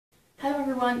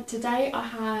everyone, today I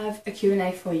have a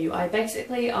Q&A for you. I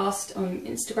basically asked on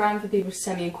Instagram for people to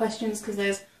send me in questions because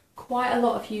there's quite a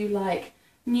lot of you like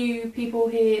new people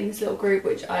here in this little group,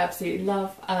 which I absolutely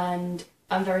love and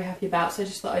I'm very happy about, so I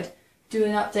just thought I'd do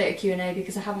an updated Q&A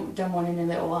because I haven't done one in a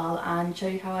little while and show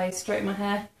you how I straighten my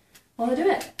hair while I do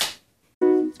it.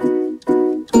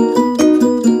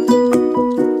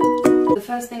 The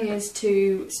first thing is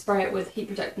to spray it with heat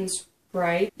protectant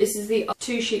spray. This is the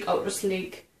Too Chic Ultra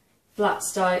Sleek Flat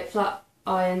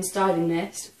Iron Styling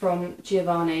Mist from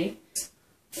Giovanni.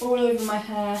 All over my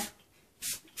hair.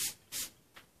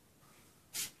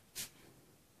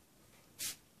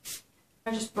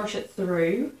 I just brush it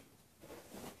through.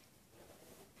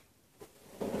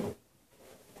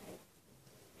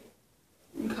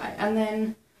 Okay, and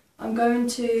then I'm going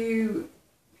to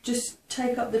just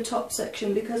take up the top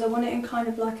section because I want it in kind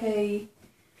of like a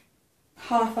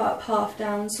half up, half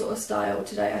down sort of style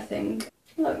today, I think.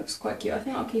 Oh, that looks quite cute. I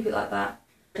think I'll keep it like that.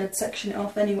 I'd section it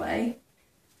off anyway.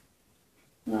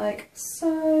 Like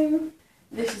so.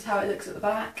 This is how it looks at the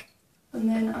back. And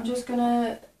then I'm just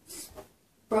gonna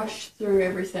brush through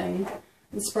everything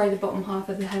and spray the bottom half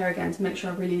of the hair again to make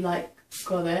sure I really like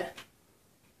got it.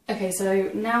 Okay,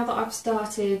 so now that I've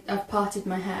parted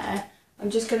my hair, I'm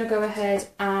just going to go ahead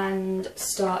and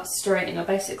start straightening. I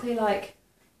basically like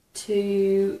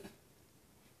to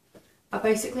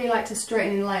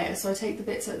straighten in layers, so I take the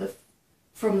bits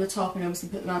from the top and obviously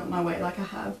put them out of my way like I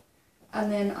have, and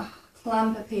then I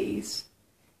clamp a piece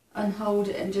and hold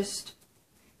it and just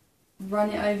run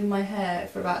it over my hair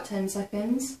for about 10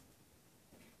 seconds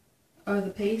over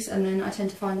the piece, and then I tend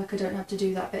to find like I don't have to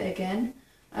do that bit again.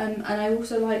 And I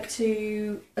also like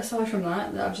to, aside from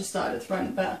that I've just started at the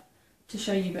front but to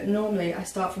show you, but normally I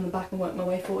start from the back and work my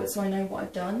way forward so I know what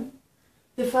I've done.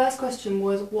 The first question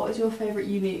was, what has your favourite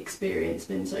uni experience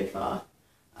been so far?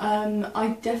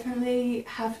 I definitely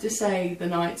have to say the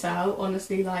nights out,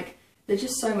 honestly, like they're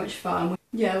just so much fun.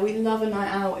 Yeah, we love a night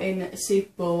out in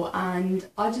Super Bowl and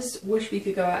I just wish we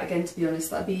could go out again, to be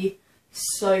honest. That'd be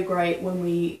so great when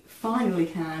we finally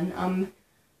can. I'm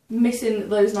missing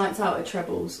those nights out at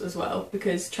Trebles as well,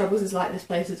 because Trebles is like this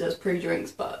place that does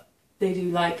pre-drinks but they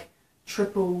do like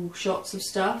triple shots of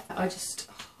stuff. I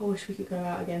wish we could go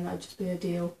out again, that'd just be a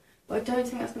deal. But I don't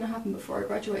think that's going to happen before I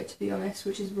graduate, to be honest,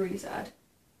 which is really sad.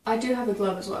 I do have a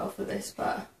glove as well for this,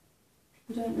 but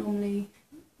I don't normally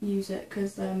use it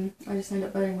because I just end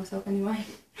up burning myself anyway.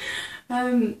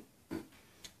 One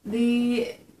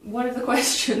of the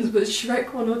questions was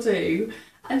Shrek 1 or 2,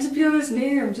 and to be honest,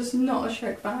 neither. I'm just not a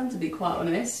Shrek fan, to be quite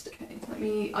honest. Okay,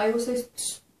 I also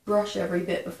brush every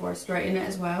bit before I straighten it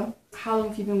as well. How long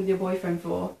have you been with your boyfriend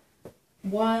for?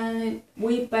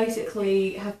 We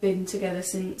basically have been together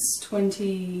since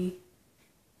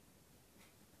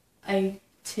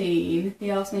 2018. He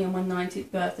asked me on my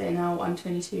 19th birthday and now I'm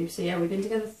 22, so yeah, we've been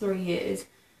together 3 years,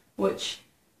 which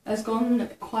has gone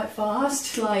quite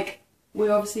fast. Like,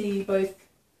 we're obviously both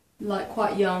like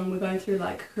quite young, we're going through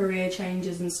like career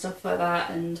changes and stuff like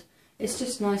that, and it's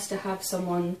just nice to have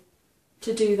someone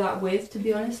to do that with, to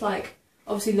be honest. Like,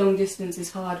 obviously long distance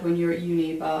is hard when you're at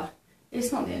uni, but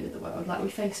it's not the end of the world. Like, we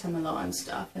FaceTime a lot and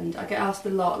stuff, and I get asked a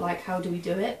lot like how do we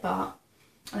do it, but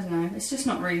I don't know, it's just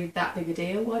not really that big a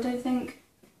deal, I don't think.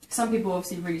 Some people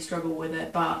obviously really struggle with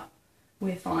it, but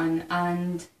we're fine.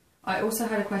 And I also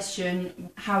had a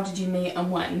question, how did you meet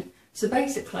and when? So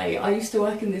basically, I used to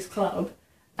work in this club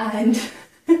and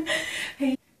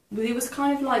it was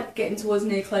kind of like getting towards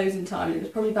near closing time. It was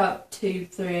probably about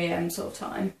 2-3 AM sort of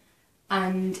time,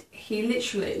 and he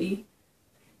literally,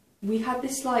 we had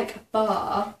this like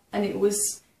bar, and it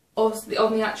was obviously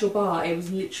on the actual bar it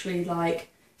was literally like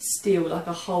steel, like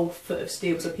a whole foot of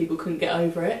steel, so people couldn't get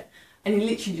over it, and he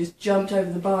literally just jumped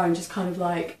over the bar and just kind of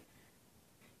like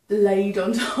laid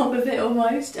on top of it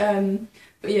almost.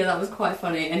 But yeah, that was quite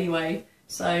funny. Anyway,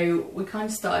 so we kind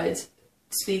of started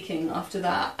speaking after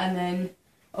that, and then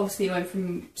obviously it went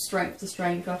from strength to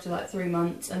strength after like 3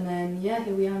 months, and then yeah,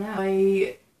 here we are now.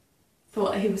 I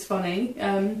thought he was funny.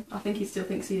 I think he still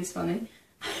thinks he is funny.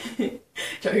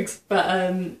 Jokes.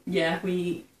 But yeah,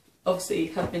 we obviously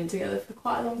have been together for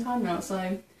quite a long time now,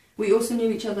 so we also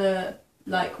knew each other,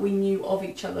 like we knew of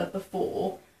each other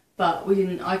before, but we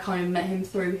didn't. I kind of met him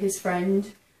through his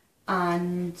friend,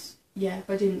 and yeah, if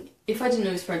I didn't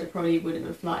know his friend, I probably wouldn't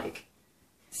have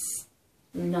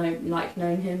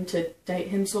known him to date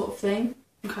him, sort of thing.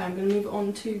 Okay, I'm going to move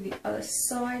on to the other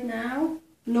side now.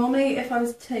 Normally if I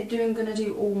was going to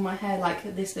do all my hair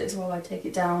like this bit as well, I'd take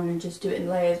it down and just do it in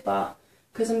layers, but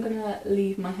because I'm going to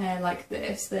leave my hair like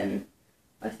this, then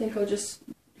I think I'll just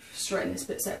straighten this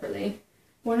bit separately.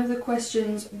 One of the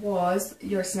questions was,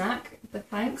 you're a snack, but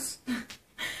thanks.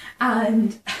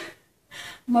 And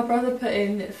my brother put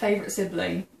in favourite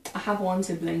sibling. I have one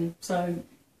sibling, so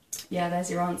yeah,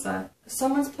 there's your answer.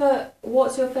 Someone's put,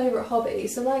 what's your favourite hobby?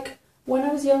 So like, when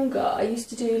I was younger, I used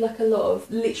to do like a lot of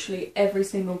literally every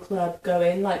single club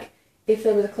going. Like, if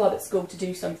there was a club at school to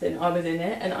do something, I was in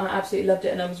it, and I absolutely loved it,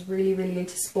 and I was really, really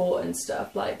into sport and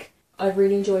stuff. Like, I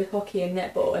really enjoyed hockey and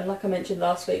netball, and like I mentioned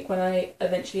last week, when I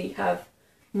eventually have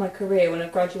my career, when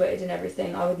I've graduated and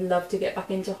everything, I would love to get back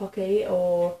into hockey,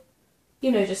 or,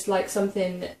 you know, just like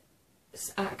something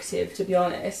active, to be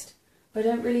honest. I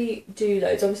don't really do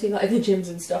loads. Obviously, like, the gyms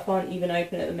and stuff aren't even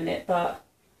open at the minute, but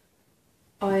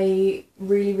I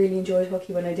really, really enjoyed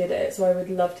hockey when I did it, so I would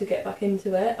love to get back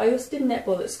into it. I also did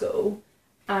netball at school,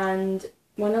 and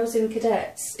when I was in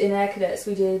cadets, in Air Cadets,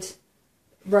 we did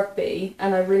rugby,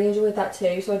 and I really enjoyed that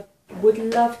too, so I would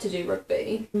love to do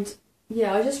rugby. And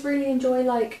yeah, I just really enjoy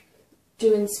like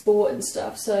doing sport and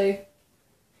stuff, so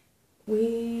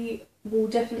we will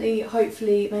definitely,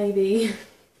 hopefully, maybe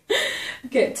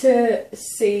get to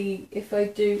see if I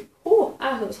do. Oh,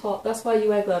 that was hot. That's why you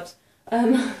wear gloves.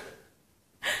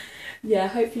 Yeah,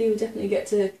 hopefully we'll definitely get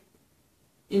to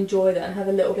enjoy that and have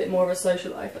a little bit more of a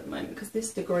social life at the moment, because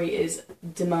this degree is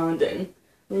demanding,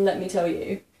 let me tell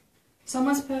you.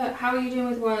 Someone's put, how are you doing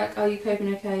with work? Are you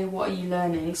coping okay? What are you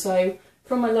learning? So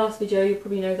from my last video, you'll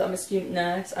probably know that I'm a student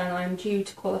nurse, and I'm due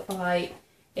to qualify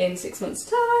in 6 months'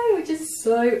 time, which is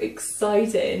so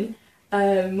exciting,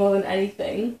 more than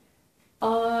anything.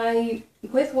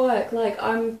 With work, like,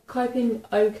 I'm coping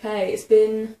okay. It's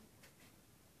been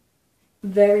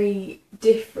very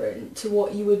different to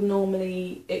what you would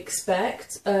normally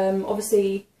expect.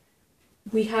 Obviously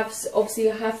I have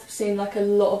seen like a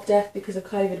lot of death because of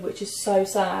COVID, which is so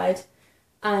sad,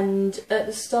 and at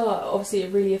the start obviously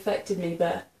it really affected me,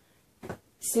 but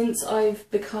since I've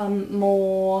become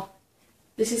more,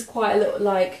 this is quite a little,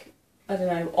 like, I don't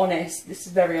know, honest, this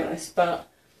is very honest, but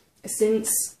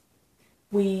since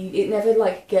it never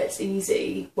like gets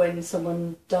easy when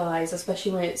someone dies,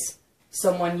 especially when it's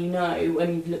someone you know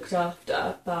and you've looked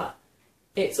after, but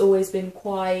it's always been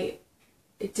quite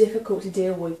difficult to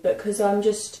deal with, but because I'm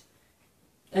just,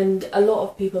 and a lot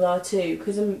of people are too,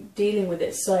 because I'm dealing with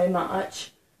it so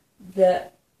much,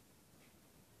 that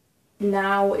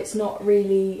now it's not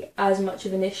really as much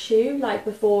of an issue. Like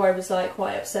before I was like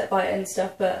quite upset by it and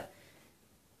stuff, but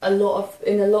in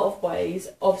a lot of ways,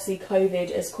 obviously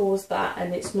COVID has caused that,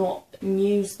 and it's not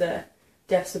news that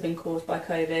deaths have been caused by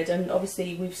COVID, and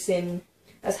obviously we've seen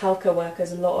as healthcare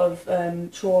workers a lot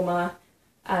of trauma,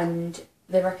 and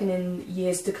they reckon in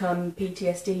years to come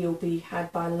PTSD will be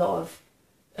had by a lot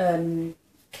of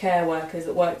care workers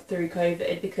that worked through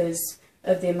COVID because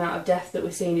of the amount of death that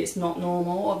we're seeing. It's not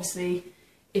normal. Obviously,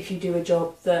 if you do a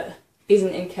job that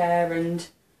isn't in care and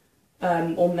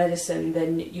or medicine,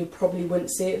 then you probably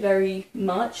wouldn't see it very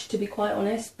much, to be quite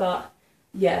honest. But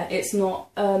yeah, it's not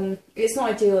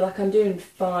ideal. Like, I'm doing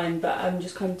fine, but I'm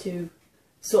just come to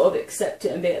sort of accept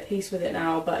it and be at peace with it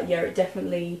now. But yeah, it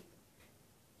definitely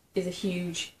has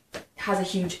a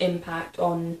huge impact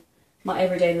on my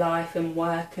everyday life and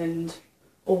work and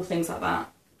all things like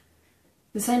that.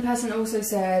 The same person also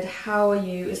said, how are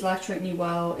you? Is life treating you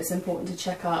well? It's important to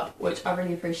check up, which I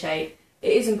really appreciate.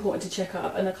 It is important to check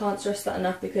up, and I can't stress that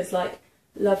enough, because like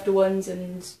loved ones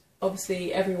and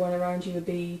obviously everyone around you would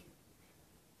be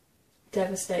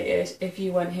devastated if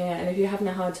you weren't here, and if you're having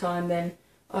a hard time, then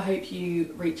I hope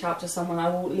you reach out to someone. I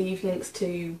will leave links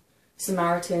to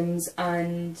Samaritans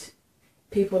and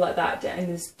people like that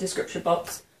in the description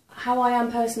box. How I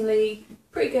am personally,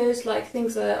 pretty good. Like,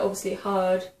 things are obviously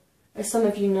hard. As some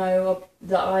of you know,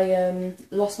 that I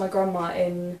lost my grandma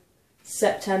in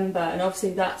September, and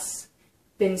obviously that's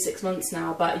been 6 months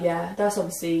now, but yeah, that's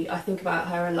obviously, I think about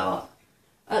her a lot.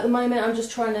 At the moment I'm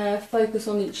just trying to focus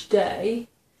on each day.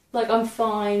 Like, I'm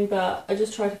fine, but I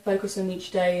just try to focus on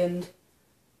each day, and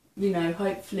you know,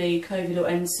 hopefully COVID will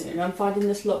end soon. I'm finding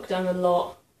this lockdown a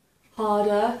lot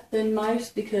harder than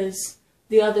most, because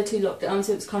the other two lockdowns,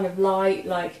 it was kind of light.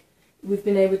 Like, we've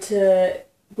been able to,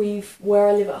 where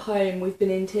I live at home, we've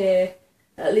been into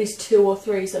at least 2 or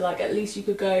 3, so like at least you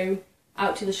could go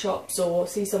out to the shops or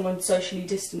see someone socially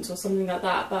distanced or something like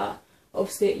that. But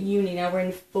obviously at uni now we're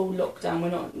in full lockdown, we're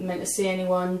not meant to see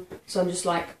anyone, so I'm just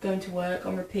like going to work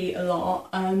on repeat a lot.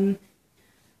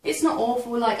 It's not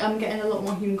awful, like I'm getting a lot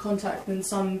more human contact than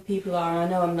some people are, and I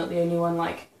know I'm not the only one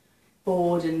like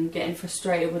bored and getting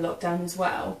frustrated with lockdown as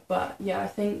well. But yeah, I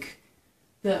think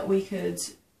that we could,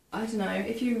 I don't know,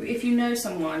 if you know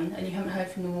someone and you haven't heard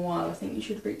from them in a while, I think you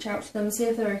should reach out to them, see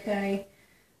if they're okay,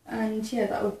 and yeah,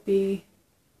 that would be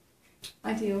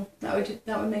ideal. That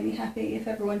would make me happy if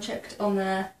everyone checked on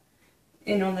their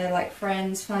in on their like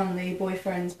friends, family,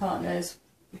 boyfriends, partners,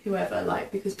 whoever,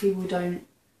 like, because people don't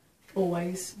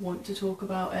always want to talk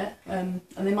about it, and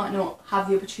they might not have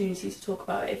the opportunity to talk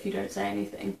about it if you don't say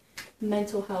anything.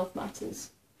 Mental health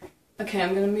matters. Okay,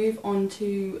 I'm going to move on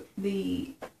to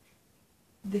this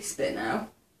bit now,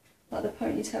 like the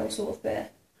ponytail sort of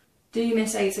bit. Do you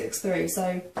miss 863?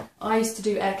 So I used to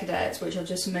do Air Cadets, which I've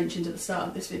just mentioned at the start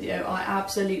of this video. I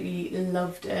absolutely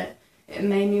loved it. It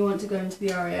made me want to go into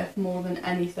the RAF more than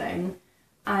anything,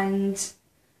 and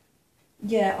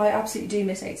yeah, I absolutely do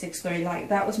miss 863. Like,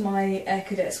 that was my Air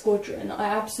Cadet squadron. I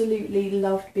absolutely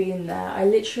loved being there. I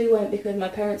literally went because my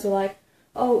parents were like,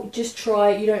 oh, just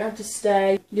try it, you don't have to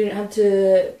stay, you don't have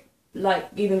to like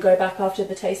even go back after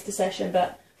the taster session,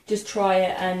 but just try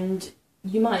it and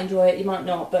you might enjoy it, you might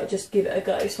not, but just give it a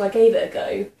go. So I gave it a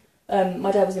go.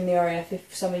 My dad was in the RAF,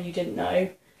 if some of you didn't know,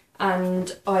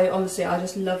 and I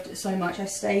just loved it so much. I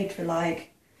stayed for like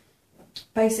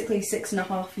basically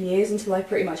 6.5 years until I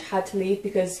pretty much had to leave,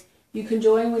 because you can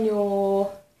join when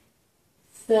you're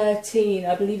 13,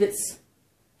 I believe it's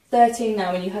 13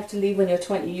 now, and you have to leave when you're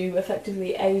 20, you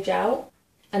effectively age out.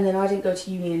 And then I didn't go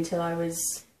to uni until I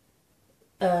was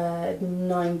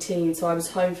 19, so I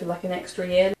was home for like an extra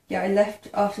year. Yeah, I left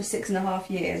after 6.5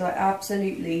 years. I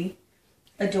absolutely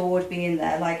adored being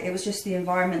there. Like, it was just the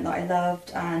environment that I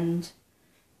loved, and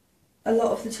a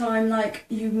lot of the time, like,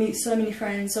 you meet so many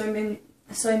friends, so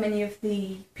many of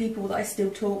the people that I still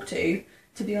talk to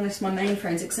be honest, my main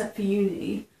friends, except for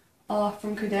uni, are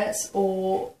from cadets,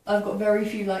 or I've got very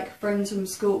few, like, friends from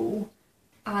school,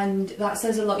 and that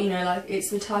says a lot, you know, like, it's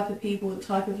the type of people, the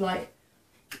type of, like,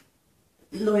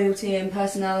 loyalty and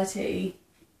personality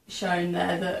shown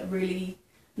there that really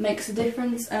makes a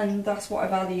difference, and that's what I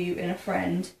value in a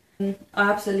friend. I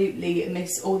absolutely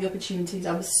miss all the opportunities.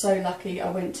 I was so lucky.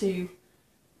 I went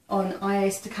on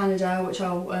IAS to Canada, which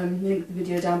I'll link the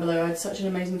video down below. I had such an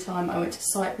amazing time. I went to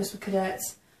Cyprus with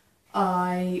cadets.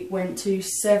 I went to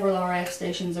several RAF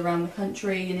stations around the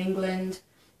country in England.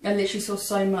 I literally saw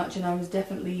so much, and I was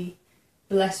definitely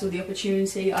blessed with the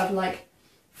opportunity. I've like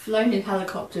flown in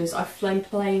helicopters, I've flown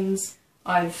planes,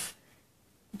 I've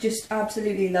just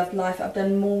absolutely loved life. I've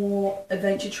done more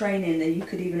adventure training than you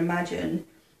could even imagine,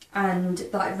 and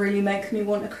that really makes me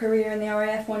want a career in the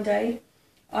RAF one day.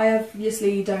 I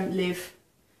obviously don't live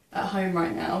at home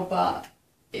right now, but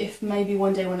if maybe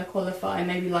one day when I qualify,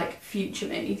 maybe like future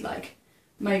me, like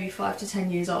maybe 5 to 10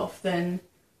 years off, then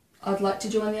I'd like to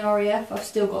join the RAF. I've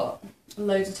still got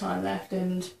loads of time left,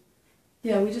 and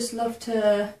yeah, we just love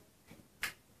to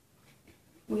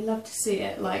see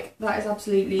it. Like, that is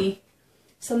absolutely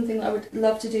something that I would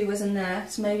love to do as a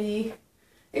nurse. Maybe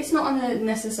it's not a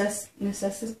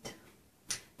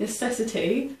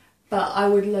necessity, but I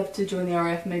would love to join the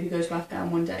RAF, maybe go to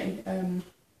Afghan one day.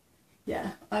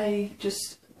 Yeah, I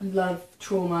just love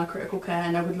trauma, critical care,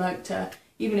 and I would like to,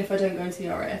 even if I don't go into the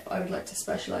RAF, I would like to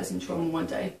specialise in trauma one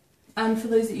day. And for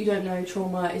those that you don't know,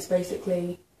 trauma is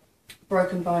basically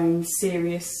broken bones,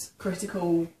 serious,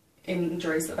 critical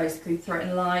injuries that basically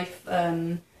threaten life.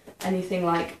 Anything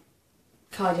like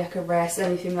cardiac arrest,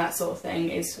 anything that sort of thing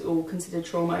is all considered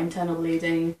trauma. Internal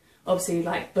bleeding, obviously,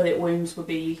 like bullet wounds would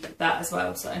be that as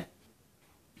well. So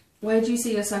where do you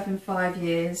see yourself in 5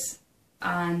 years,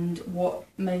 and what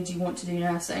made you want to do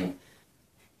nursing?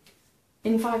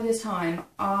 In 5 years' time,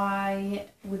 I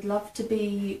would love to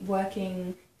be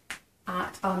working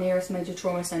at our nearest major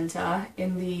trauma centre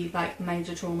in the like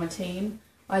major trauma team.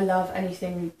 I love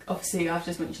anything, obviously I've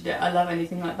just mentioned it, I love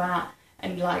anything like that,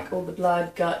 and like all the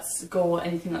blood, guts, gore,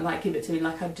 anything like that, give it to me.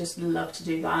 Like, I'd just love to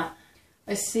do that.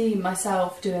 I see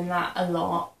myself doing that a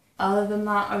lot. Other than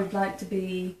that, I would like to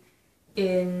be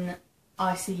in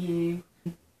ICU,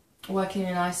 working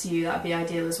in ICU. That'd be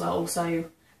ideal as well, also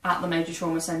at the major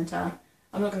trauma centre.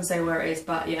 I'm not going to say where it is,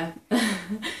 but yeah,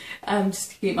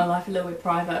 just to keep my life a little bit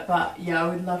private, but yeah, I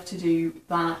would love to do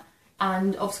that.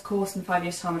 And of course, in 5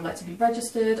 years' time, I'd like to be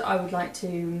registered. I would like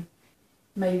to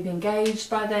maybe be engaged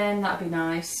by then. That'd be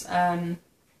nice.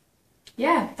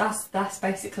 Yeah, that's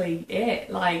basically it.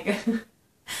 Like,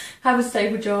 have a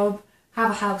stable job,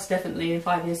 have a house definitely in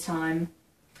 5 years' time,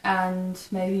 and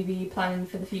maybe be planning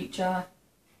for the future,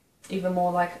 even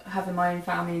more, like having my own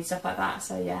family and stuff like that.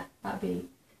 So yeah, that'd be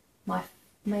my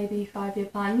maybe 5-year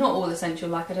plan. Not all essential.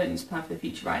 Like, I don't need to plan for the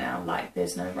future right now. Like,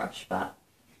 there's no rush, but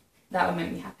that would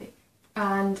make me happy.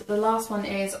 And the last one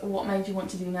is, what made you want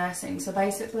to do nursing? So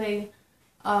basically,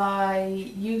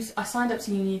 I signed up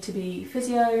to uni to be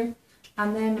physio,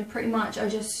 and then pretty much I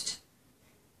just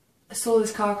saw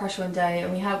this car crash one day,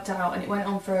 and we helped out, and it went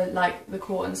on for, like, the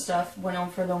court and stuff went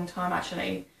on for a long time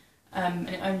actually, and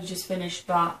it only just finished,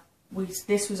 but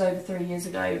this was over 3 years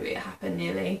ago, it happened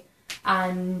nearly,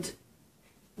 and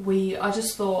I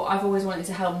just thought I've always wanted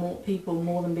to help more people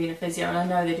more than being a physio, and I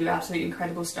know they do absolutely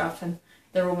incredible stuff and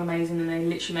they're all amazing and they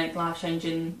literally make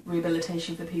life-changing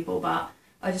rehabilitation for people, but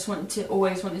I just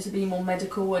always wanted to be more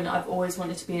medical, and I've always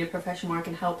wanted to be in a profession where I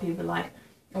can help people. Like,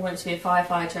 I wanted to be a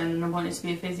firefighter and I wanted to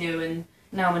be a physio, and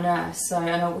now I'm a nurse, so,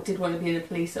 and I did want to be in the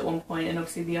police at one point, and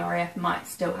obviously the RAF might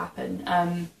still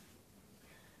happen,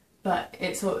 but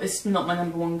it's not my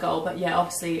 #1 goal. But yeah,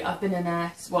 obviously I've been a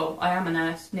nurse, well, I am a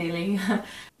nurse nearly.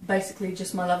 Basically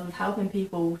just my love of helping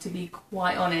people, to be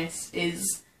quite honest,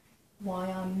 is why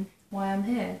I'm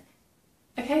here.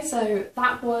 Okay, so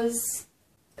that was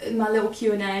my little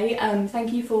Q&A.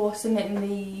 Thank you for submitting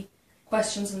the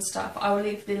questions and stuff. I will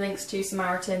leave the links to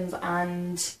Samaritans,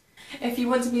 and if you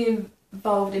want to be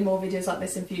involved in more videos like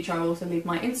this in future, I will also leave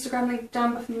my Instagram link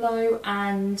down below,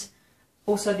 and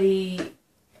also the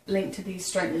link to these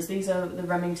straighteners. These are the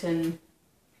Remington,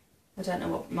 I don't know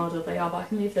what model they are, but I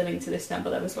can leave the link to this down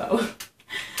below as well.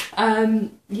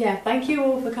 Yeah, thank you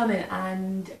all for coming,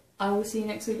 and I will see you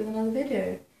next week with another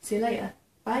video. See you later.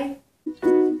 Bye.